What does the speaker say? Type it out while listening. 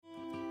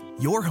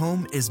Your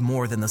home is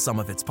more than the sum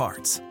of its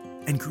parts,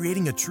 and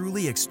creating a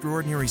truly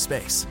extraordinary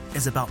space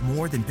is about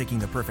more than picking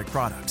the perfect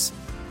products.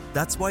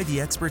 That's why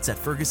the experts at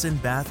Ferguson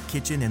Bath,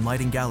 Kitchen, and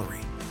Lighting Gallery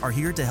are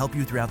here to help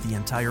you throughout the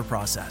entire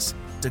process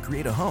to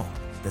create a home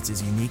that's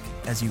as unique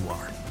as you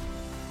are.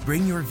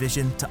 Bring your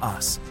vision to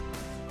us.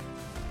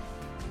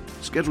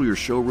 Schedule your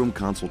showroom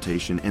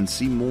consultation and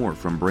see more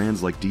from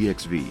brands like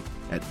DXV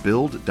at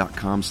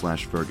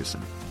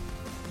build.com/Ferguson.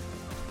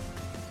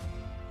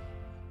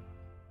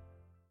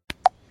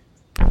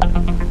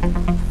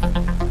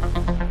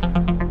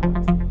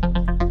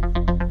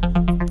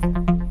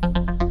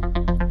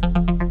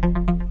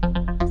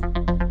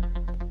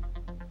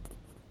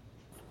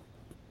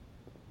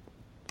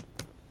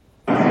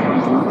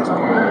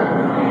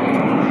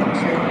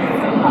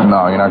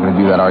 No, you're not going to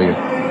do that, are you?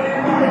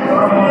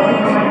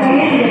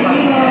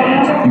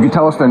 You could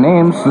tell us their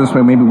names, so this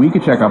way maybe we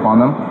could check up on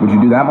them. Would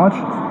you do that much?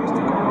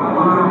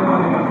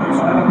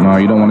 No,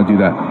 you don't want to do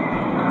that.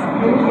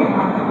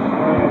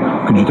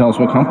 Could you tell us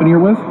what company you're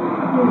with?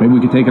 Maybe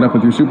we could take it up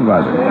with your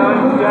supervisor.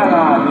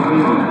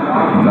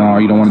 No,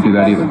 you don't want to do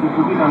that either.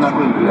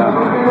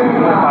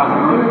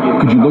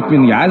 Could you look me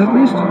in the eyes at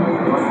least?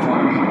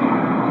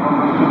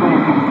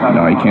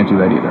 No, you can't do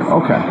that either.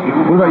 Okay.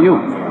 What about you?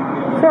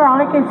 Sir,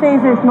 all I can say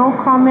is there's no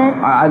comment.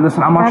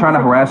 Listen, I'm not trying to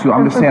harass you.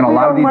 I'm just saying a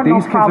lot of these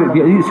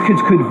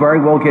kids could very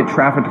well get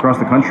trafficked across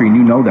the country, and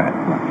you know that.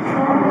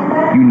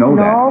 You know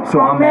that. So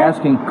I'm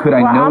asking, could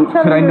I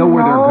know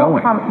where they're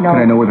going? Could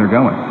I know where they're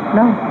going?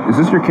 No. Is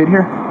this your kid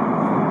here?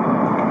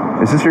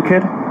 Is this your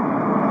kid?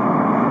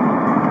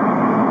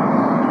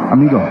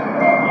 Amigo.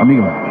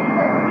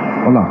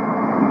 Hola.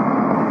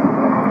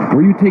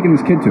 Where are you taking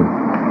this kid to?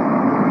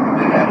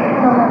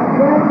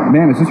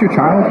 Ma'am, is this your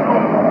child?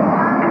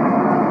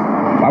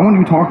 Why won't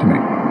you talk to me?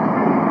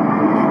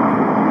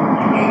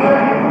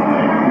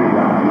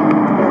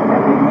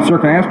 Sir,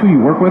 can I ask who you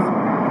work with?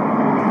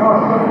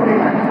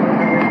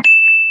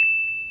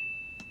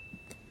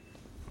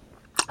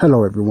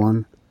 Hello,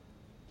 everyone.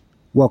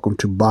 Welcome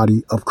to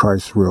Body of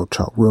Christ Real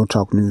Talk. Real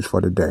Talk news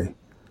for the day.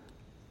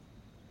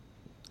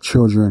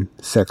 Children,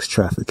 sex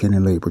trafficking,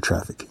 and labor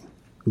trafficking.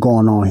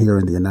 Going on here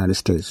in the United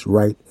States,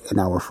 right in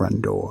our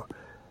front door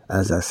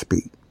as I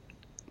speak.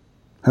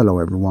 Hello,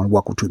 everyone.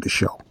 Welcome to the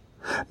show.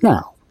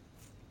 Now,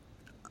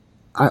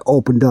 I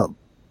opened up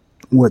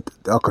with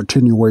a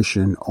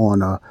continuation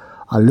on a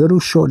little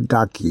short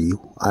docu,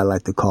 I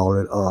like to call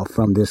it,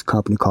 from this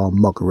company called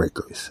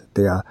Muckrakers.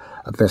 They are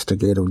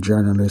investigative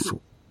journalists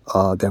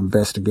that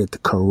investigate the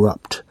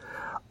corrupt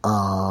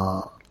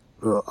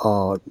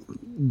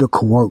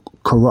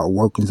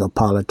workings of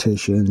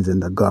politicians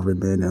and the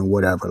government and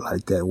whatever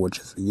like that, which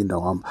is,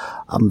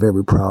 I'm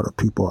very proud of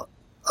people,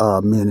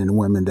 men and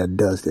women that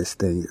does this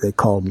thing. They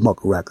call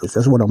muckrakers.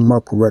 That's what a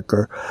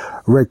muckraker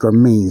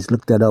means.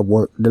 Look that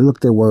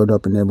word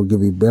up and they will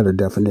give you a better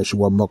definition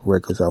what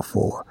muckrakers are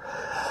for.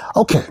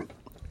 Okay.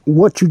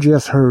 What you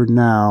just heard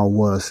now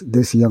was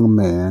this young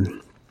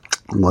man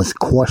was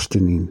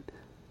questioning,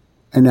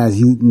 and as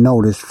you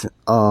noticed,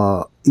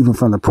 even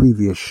from the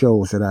previous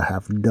shows that I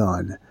have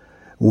done,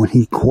 when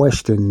he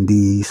questioned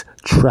these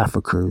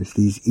traffickers,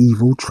 these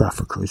evil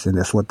traffickers, and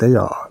that's what they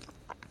are.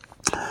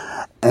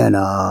 And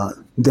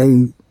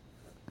they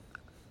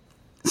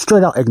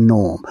straight out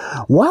ignore him.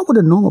 Why would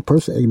a normal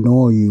person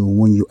ignore you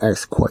when you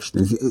ask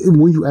questions?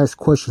 When you ask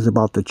questions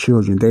about the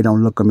children, they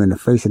don't look them in the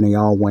face and they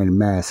all wearing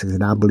masks.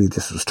 And I believe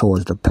this was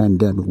towards the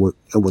pandemic.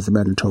 It was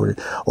mandatory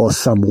or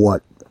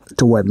somewhat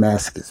to wear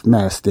masks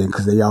then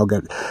because they all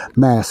got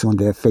masks on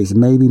their face.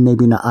 Maybe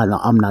not.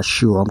 I'm not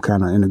sure. I'm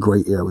kind of in a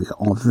gray area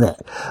on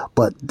that.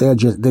 But they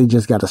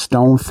just got a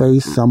stone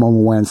face. Some of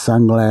them wearing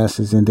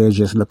sunglasses and they're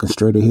just looking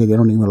straight ahead. They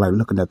don't even like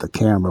looking at the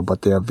camera,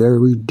 but they're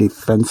very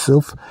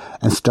defensive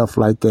and stuff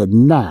like that.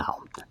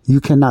 Now, you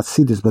cannot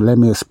see this, but let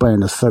me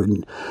explain a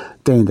certain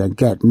thing that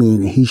got me,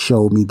 and he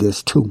showed me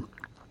this too.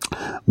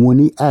 When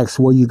he asked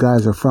where you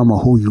guys are from or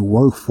who you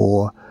work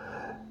for,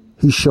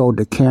 he showed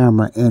the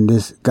camera and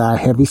this guy,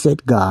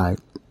 heavyset guy,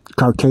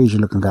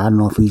 Caucasian looking guy. I don't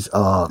know if he's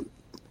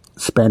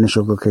Spanish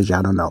or Caucasian.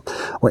 I don't know.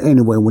 Well,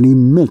 anyway, when he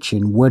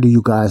mentioned where do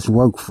you guys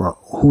work for,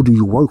 who do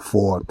you work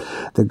for,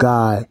 the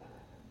guy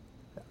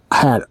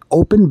had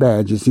open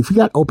badges. If you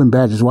got open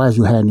badges, why is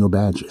you hiding your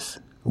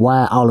badges?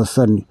 Why all of a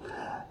sudden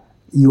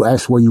you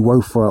ask where you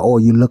work for or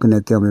you looking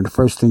at them and the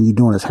first thing you're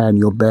doing is hiding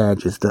your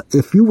badges?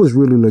 If you was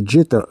really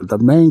legit, the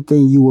main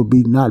thing you would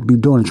not be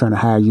doing is trying to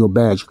hide your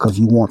badge because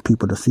you want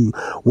people to see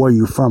where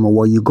you're from and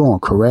where you're going,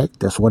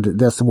 correct? That's what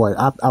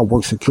I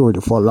worked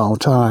security for a long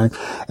time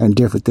and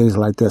different things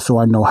like that. So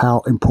I know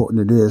how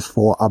important it is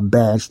for a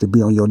badge to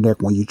be on your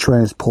neck when you're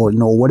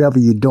transporting or whatever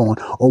you're doing,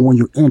 or when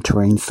you're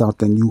entering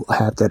something, you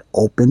have that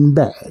open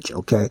badge,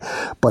 okay?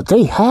 But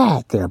they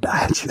had their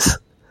badges.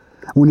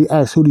 When he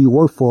asked, who do you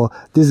work for,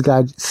 this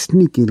guy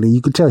sneakily,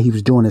 you could tell he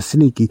was doing it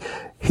sneaky,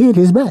 hid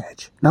his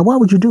badge. Now, why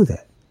would you do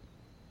that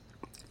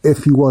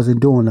if he wasn't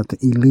doing nothing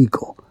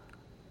illegal?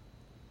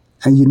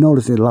 And you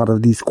notice that a lot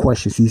of these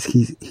questions,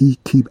 he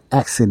keep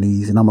asking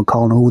these, and I'm going to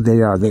call them who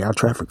they are. They are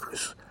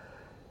traffickers.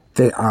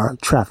 they are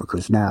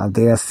traffickers. Now,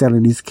 they are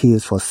selling these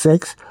kids for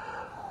sex,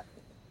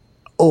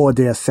 or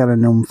they're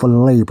selling them for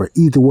labor.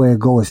 Either way it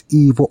goes, it's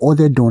evil, or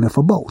they're doing it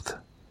for both.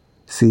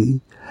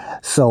 See?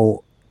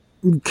 So,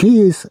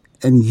 kids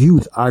and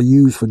youth are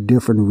used for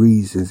different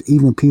reasons.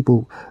 Even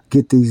people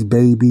get these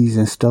babies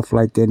and stuff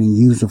like that and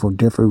use them for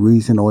different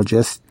reasons, or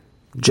just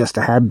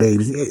to have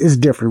babies. It's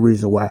different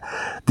reason why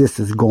this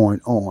is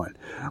going on.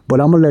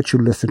 But I'm going to let you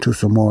listen to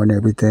some more and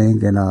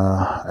everything, and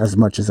as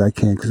much as I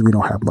can, because we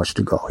don't have much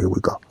to go. Here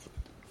we go.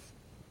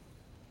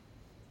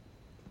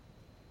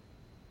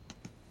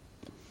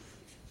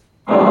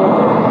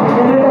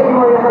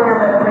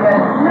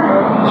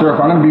 Sir, if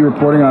I'm going to be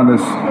reporting on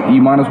this,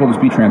 you might as well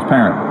just be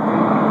transparent.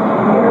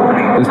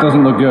 This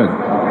doesn't look good.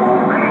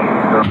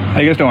 How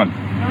you guys doing?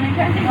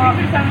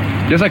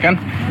 Yes, I can.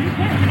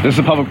 This is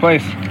a public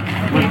place.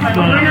 What's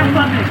going on?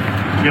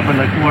 Yeah, but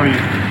like, who are you?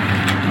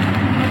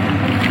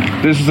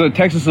 This is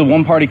Texas is a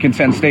one-party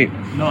consent state.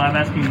 No, I'm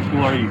asking, who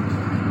are you?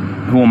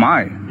 Who am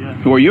I? Yeah.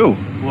 Who are you?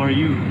 Who are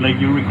you? Like,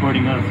 you're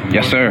recording us.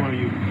 Yes, sir. Who are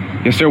you?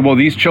 Yes, sir. Well,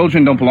 these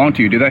children don't belong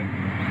to you, do they?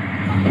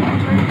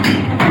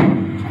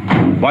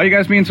 Why are you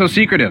guys being so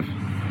secretive?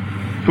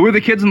 Who are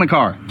the kids in the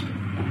car?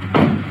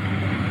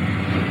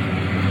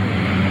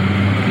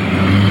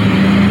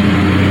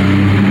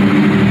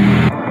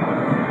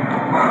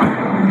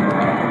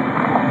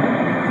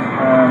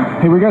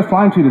 Hey, where are you guys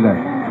flying to today?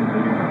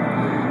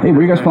 Hey, where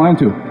are you guys flying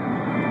to?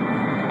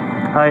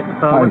 Hi,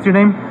 what's your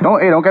name? Don't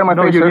get in my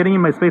No, face, you're sir. getting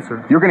in my space,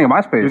 sir. You're getting in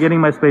my space. You're getting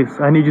in my space.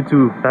 I need you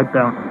to back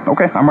down.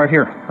 Okay, I'm right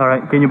here. All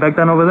right, can you back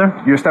down over there?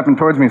 You're stepping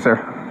towards me, sir.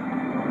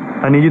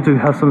 I need you to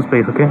have some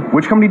space, okay?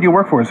 Which company do you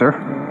work for, sir?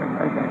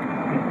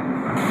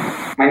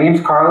 My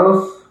name's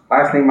Carlos,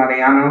 last name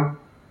Mariano.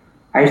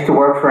 I used to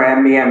work for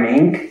MBM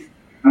Inc.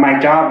 My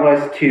job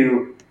was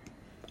to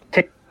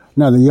take...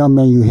 Now, the young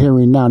man you're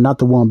hearing now, not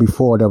the one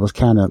before that was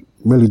kind of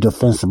really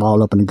defensive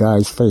all up in the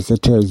guy's face.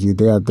 It tells you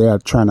they're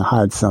trying to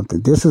hide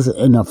something. This is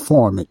an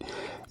informant.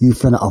 You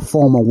finna a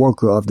former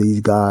worker of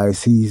these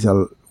guys. He's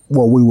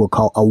what we would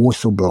call a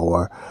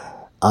whistleblower.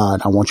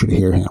 And I want you to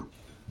hear him.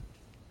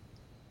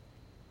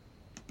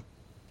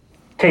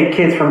 Take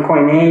kids from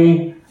point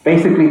A,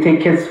 basically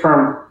take kids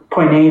from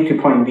point A to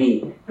point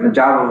B. And the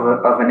job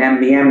of an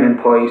MBM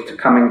employee is to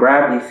come and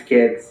grab these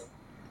kids,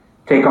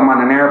 take them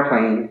on an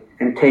airplane,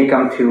 and take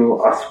them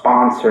to a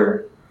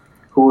sponsor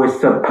who is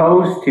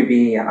supposed to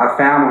be a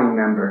family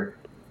member,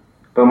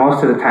 but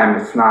most of the time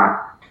it's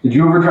not. Did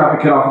you ever drop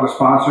a kid off with a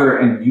sponsor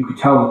and you could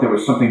tell that there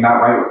was something not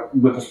right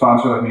with the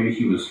sponsor, like maybe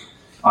he was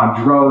on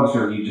drugs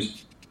or you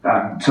just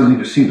something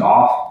just seemed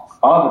off?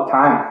 All the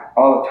time.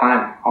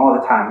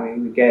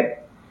 We would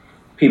get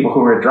people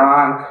who were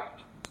drunk,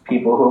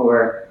 people who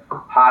were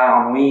high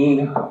on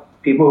weed,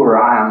 people who were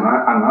high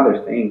on other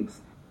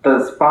things.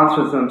 The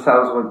sponsors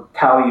themselves would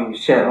tell you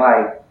shit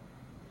like,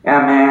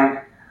 yeah,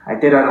 man, I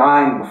did a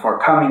line before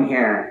coming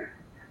here.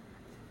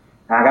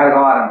 And I gotta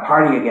go out and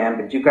party again,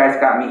 but you guys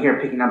got me here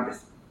picking up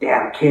this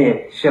damn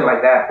kid. Shit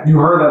like that. You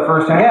heard that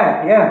firsthand?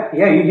 Yeah,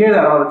 you hear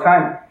that all the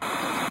time.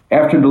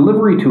 After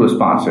delivery to a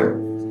sponsor,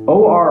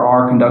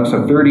 ORR conducts a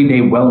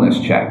 30-day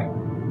wellness check.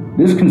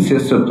 This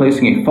consists of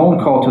placing a phone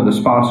call to the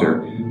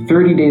sponsor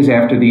 30 days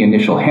after the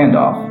initial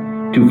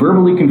handoff to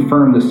verbally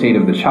confirm the state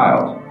of the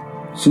child.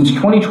 Since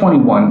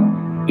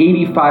 2021,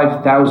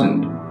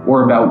 85,000,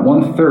 or about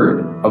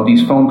 1/3 of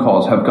these phone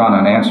calls have gone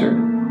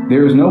unanswered.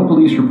 There is no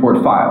police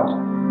report filed,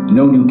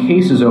 no new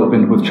cases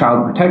opened with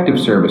Child Protective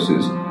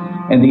Services,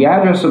 and the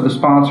address of the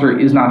sponsor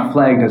is not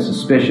flagged as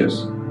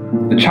suspicious.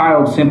 The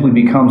child simply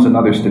becomes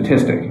another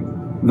statistic.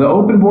 The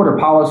open border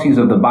policies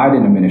of the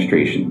Biden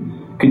administration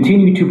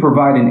continue to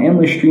provide an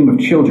endless stream of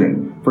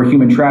children for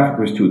human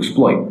traffickers to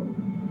exploit.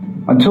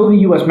 Until the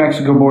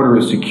U.S.-Mexico border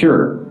is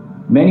secure,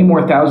 many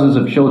more thousands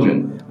of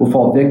children will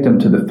fall victim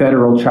to the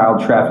federal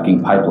child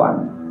trafficking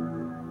pipeline.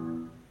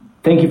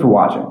 Thank you for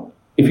watching.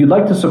 If you'd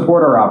like to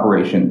support our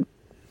operation...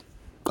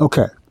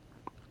 Okay.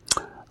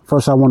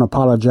 First, I want to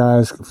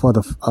apologize for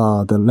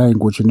the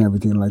language and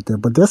everything like that.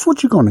 But that's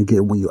what you're going to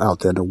get when you're out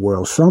there in the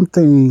world. Some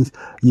things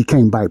you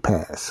can't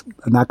bypass.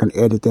 And I can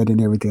edit that and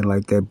everything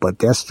like that. But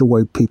that's the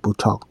way people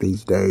talk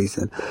these days.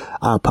 And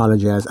I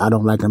apologize. I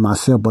don't like it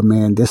myself. But,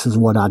 man, this is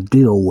what I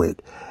deal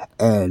with.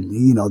 And,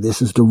 you know,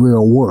 this is the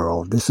real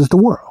world. This is the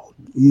world.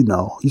 You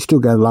know, you still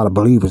got a lot of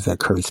believers that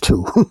curse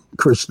too,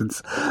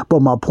 Christians.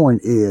 But my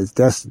point is,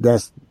 that's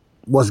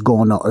what's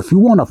going on. If you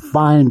want to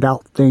find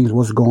out things,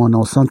 what's going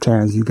on,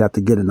 sometimes you got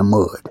to get in the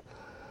mud.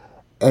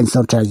 And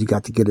sometimes you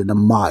got to get in the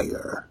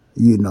mire,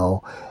 you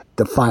know,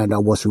 to find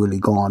out what's really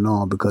going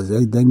on. Because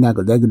they're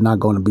not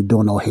going to be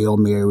doing no Hail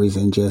Marys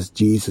and just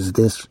Jesus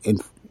this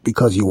and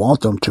because you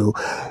want them to.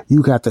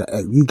 You got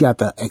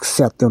to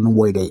accept them the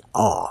way they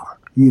are.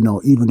 You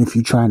know, even if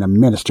you're trying to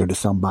minister to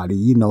somebody,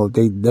 you know,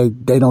 they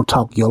don't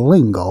talk your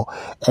lingo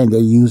and they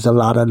use a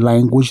lot of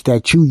language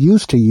that you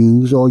used to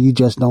use or you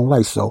just don't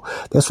like. So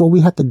that's what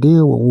we have to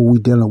deal with when we're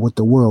dealing with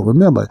the world.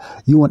 Remember,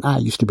 you and I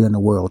used to be in the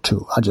world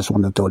too. I just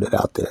want to throw that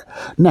out there.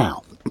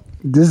 Now,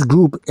 this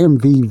group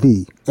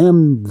MVM,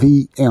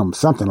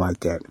 something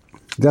like that.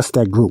 That's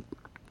that group.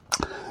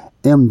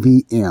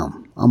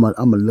 MVM. I'm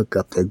gonna look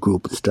up that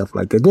group and stuff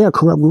like that. They're a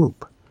corrupt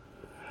group.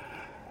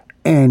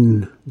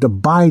 And the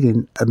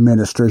Biden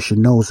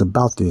administration knows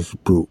about this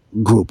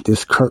group.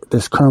 This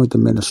current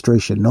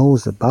administration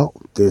knows about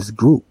this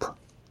group.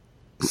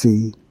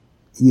 See,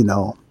 he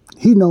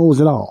knows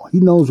it all.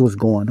 He knows what's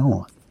going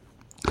on.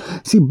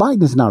 See,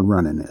 Biden is not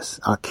running this.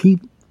 I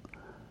keep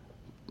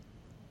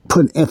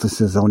putting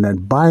emphasis on that.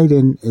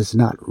 Biden is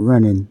not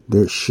running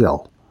this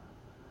show.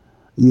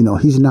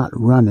 He's not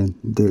running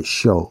this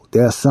show.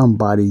 There's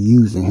somebody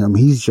using him.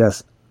 He's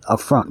just a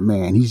front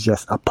man. He's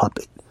just a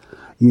puppet.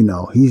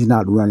 He's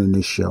not running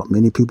this show.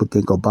 Many people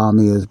think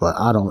Obama is, but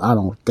I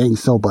don't think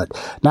so. But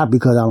not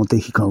because I don't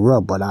think he can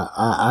rub, but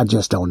I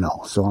just don't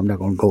know. So I'm not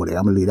going to go there.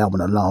 I'm going to leave that one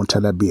alone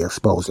till that be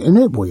exposed. And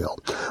it will.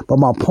 But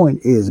my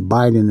point is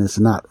Biden is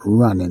not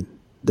running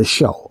the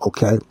show.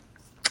 Okay.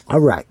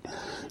 All right.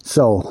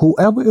 So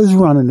whoever is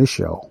running the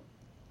show,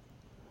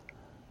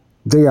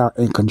 they are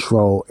in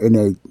control, and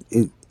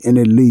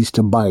it leads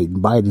to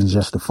Biden. Biden's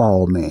just the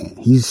fall man.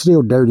 He's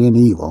still dirty and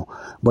evil,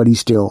 but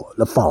he's still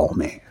the fall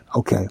man.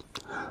 Okay.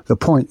 The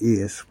point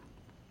is,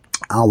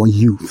 our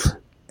youth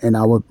and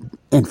our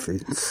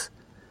infants,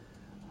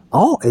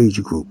 all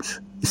age groups.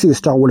 You see, it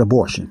start with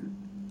abortion,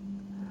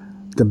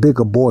 the big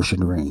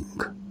abortion ring.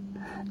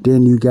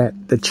 Then you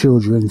got the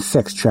children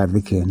sex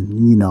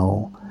trafficking.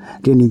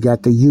 Then you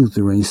got the youth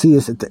ring. See,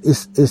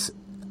 it's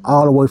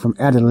all the way from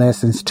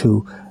adolescence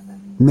to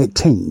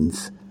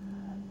mid-teens.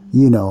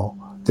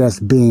 That's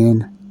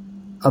being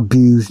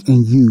abused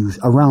and used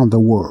around the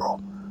world.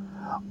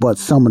 But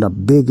some of the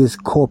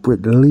biggest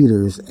corporate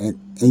leaders and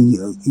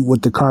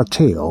with the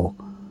cartel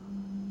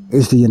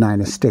is the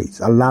United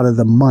States. A lot of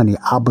the money,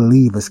 I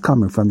believe, is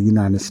coming from the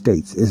United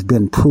States. It's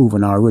been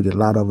proven already. A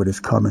lot of it is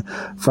coming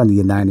from the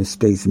United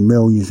States.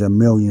 Millions and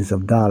millions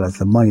of dollars.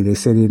 The money they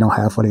say they don't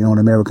have for their own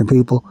American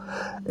people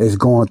is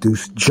going through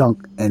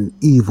junk and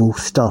evil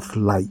stuff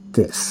like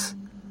this.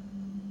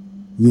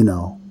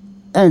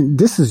 And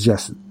this is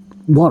just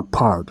one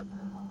part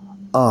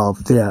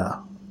of their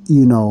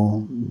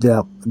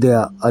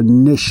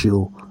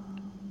initial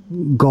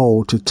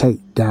goal to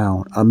take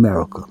down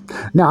America.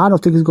 Now, I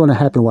don't think it's going to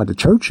happen while the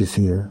church is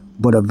here,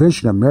 but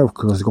eventually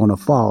America is going to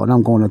fall, and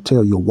I'm going to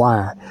tell you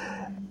why.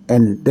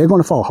 And they're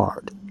going to fall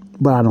hard.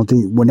 But I don't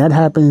think when that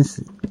happens,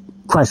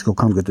 Christ will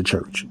come get the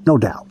church. No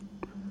doubt.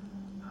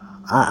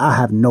 I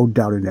have no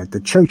doubt in that.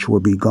 The church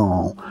will be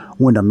gone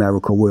when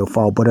America will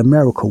fall, but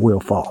America will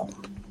fall.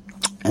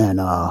 And,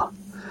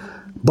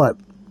 but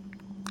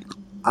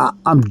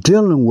I'm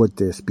dealing with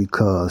this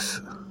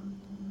because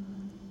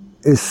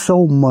it's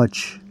so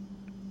much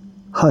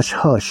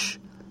hush-hush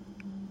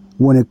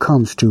when it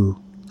comes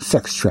to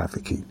sex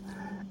trafficking.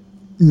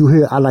 You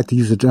hear, I like to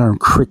use the term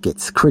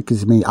crickets.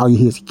 Crickets mean all you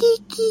hear is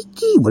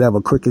kee,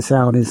 whatever cricket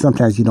sound is.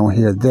 Sometimes you don't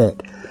hear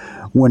that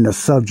when the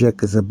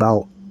subject is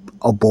about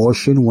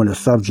abortion, when the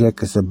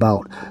subject is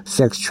about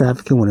sex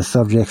trafficking, when the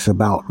subject is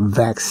about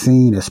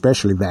vaccine,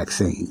 especially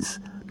vaccines.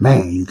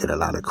 Man, you get a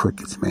lot of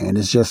crickets, man.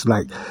 It's just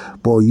like,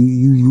 boy,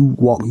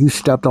 you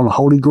stepped on a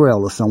holy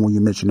grail or something when you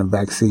mention a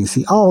vaccine.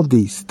 See, all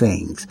these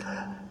things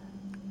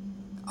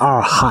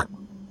are hot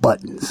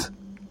buttons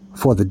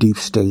for the deep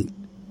state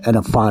and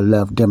the far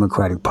left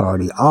Democratic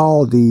Party.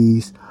 All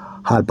these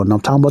hot buttons.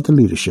 I'm talking about the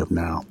leadership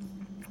now.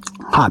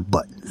 Hot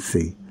buttons,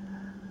 see,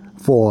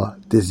 for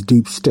this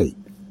deep state.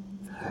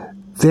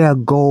 Their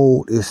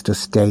goal is to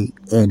stay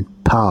in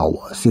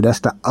power. See,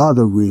 that's the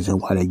other reason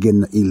why they're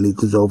getting the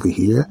illegals over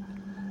here.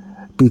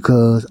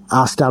 Because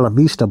hasta la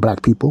vista,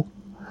 black people,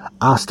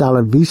 hasta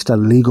la vista,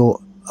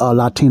 legal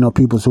Latino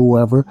peoples,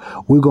 whoever,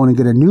 we're going to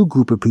get a new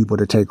group of people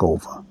to take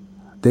over.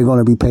 They're going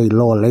to be paid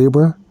lower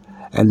labor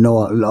and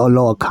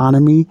lower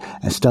economy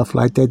and stuff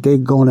like that. They're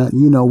going to,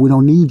 we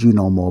don't need you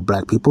no more,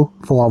 black people,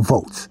 for our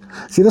votes.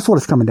 See, that's what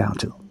it's coming down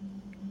to.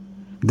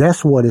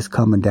 That's what it's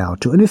coming down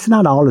to. And it's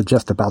not all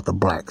just about the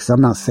blacks.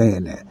 I'm not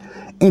saying that.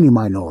 Any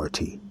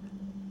minority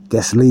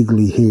that's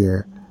legally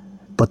here.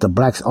 But the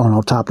blacks aren't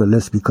on top of the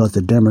list because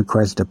the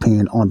Democrats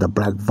depend on the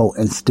black vote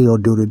and still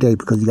do today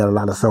because you got a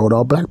lot of sold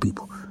out black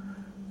people.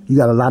 You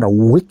got a lot of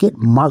wicked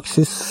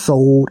Marxist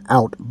sold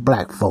out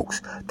black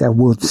folks that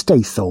will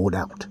stay sold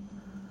out.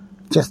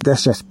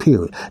 That's just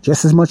period.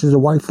 Just as much as the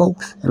white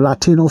folks and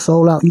Latino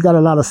sold out, you got a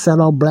lot of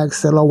sellout black,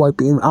 sellout white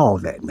people, all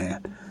that,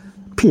 man.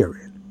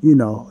 Period.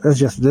 This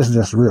is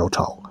just real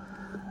talk.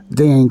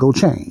 They ain't gonna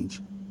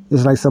change.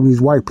 It's like some of these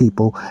white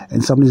people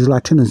and some of these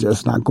Latinos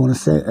just not going to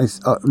say,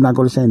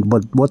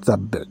 but what's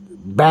the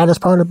baddest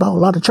part about a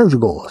lot of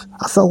churchgoers?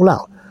 I sold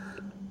out.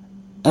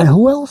 And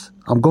who else?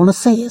 I'm going to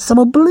say it. Some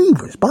of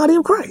believers, body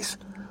of Christ.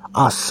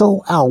 I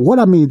sold out. What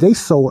I mean, they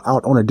sold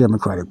out on the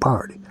Democratic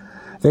Party.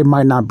 They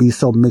might not be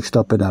so mixed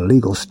up in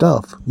illegal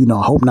stuff.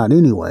 I hope not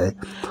anyway.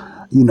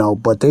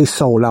 But they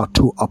sold out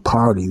to a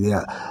party.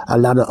 Yeah, a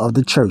lot of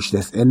the church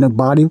that's in the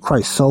body of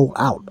Christ sold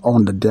out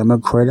on the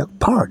Democratic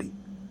Party.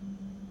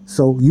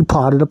 So you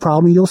part of the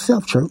problem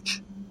yourself,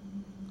 church.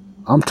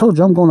 I'm told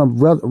you I'm going to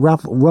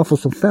ruffle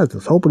some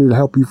feathers. Hopefully it'll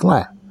help you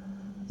fly.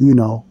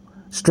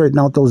 Straighten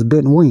out those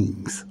bent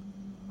wings.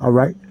 All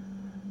right?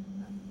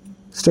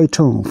 Stay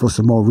tuned for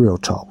some more Real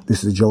Talk.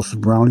 This is Joseph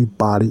Brownie,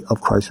 Body of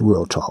Christ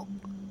Real Talk.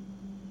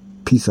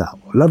 Peace out.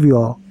 Love you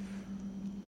all.